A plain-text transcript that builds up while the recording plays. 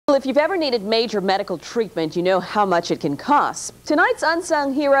Well, if you've ever needed major medical treatment, you know how much it can cost. Tonight's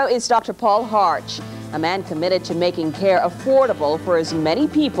unsung hero is Dr. Paul Harch, a man committed to making care affordable for as many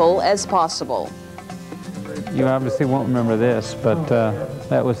people as possible. You obviously won't remember this, but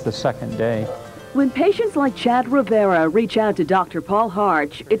that was the second day. When patients like Chad Rivera reach out to Dr. Paul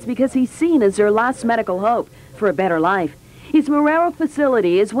Harch, it's because he's seen as their last medical hope for a better life. His Marrero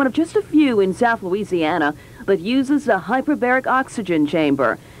facility is one of just a few in South Louisiana that uses a hyperbaric oxygen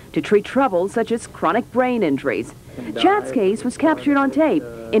chamber to treat troubles such as chronic brain injuries. Chad's case was captured on tape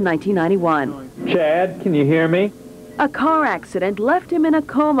in 1991. Chad, can you hear me? A car accident left him in a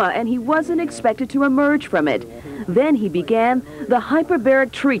coma and he wasn't expected to emerge from it. Then he began the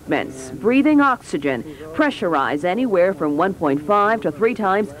hyperbaric treatments, breathing oxygen, pressurized anywhere from 1.5 to 3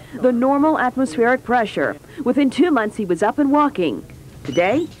 times the normal atmospheric pressure. Within 2 months, he was up and walking.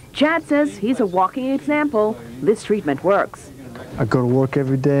 Today, Chad says he's a walking example. This treatment works. I go to work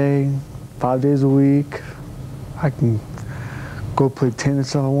every day, 5 days a week. I can go play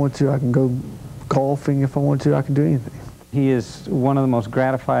tennis if I want to. I can go golfing if I want to. I can do anything. He is one of the most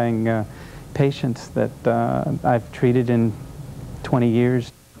gratifying patients that I've treated in 20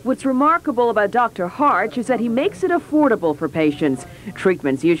 years. What's remarkable about Dr. Harch is that he makes it affordable for patients.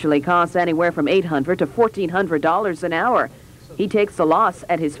 Treatments usually cost anywhere from $800 to $1,400 an hour. He takes the loss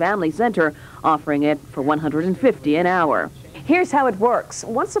at his family center, offering it for $150 an hour. Here's how it works.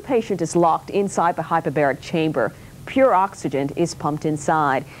 Once a patient is locked inside the hyperbaric chamber, pure oxygen is pumped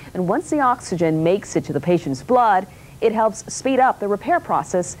inside. And once the oxygen makes it to the patient's blood, it helps speed up the repair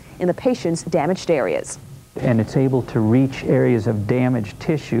process in the patient's damaged areas. And it's able to reach areas of damaged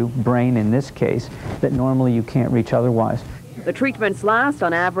tissue, brain in this case, that normally you can't reach otherwise. The treatments last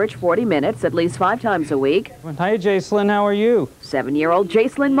on average 40 minutes, at least 5 times a week. Hi, Jacelyn, how are you? 7-year-old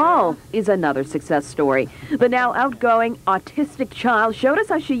Jacelyn Mall is another success story. The now outgoing autistic child showed us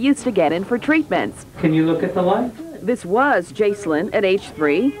how she used to get in for treatments. Can you look at the light? This was Jacelyn at age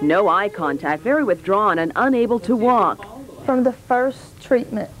 3, no eye contact, very withdrawn and unable to walk. From the first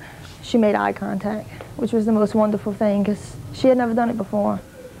treatment, she made eye contact, which was the most wonderful thing because she had never done it before.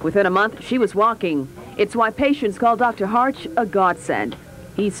 Within a month, she was walking. It's why patients call Dr. Harch a godsend.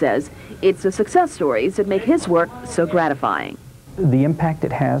 He says it's the success stories that make his work so gratifying. The impact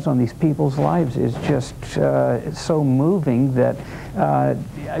it has on these people's lives is just so moving that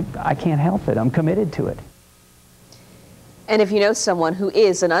I can't help it. I'm committed to it. And if you know someone who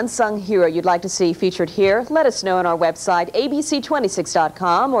is an unsung hero you'd like to see featured here, let us know on our website,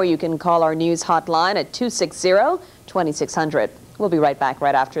 abc26.com, or you can call our news hotline at 260-2600. We'll be right back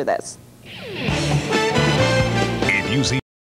right after this.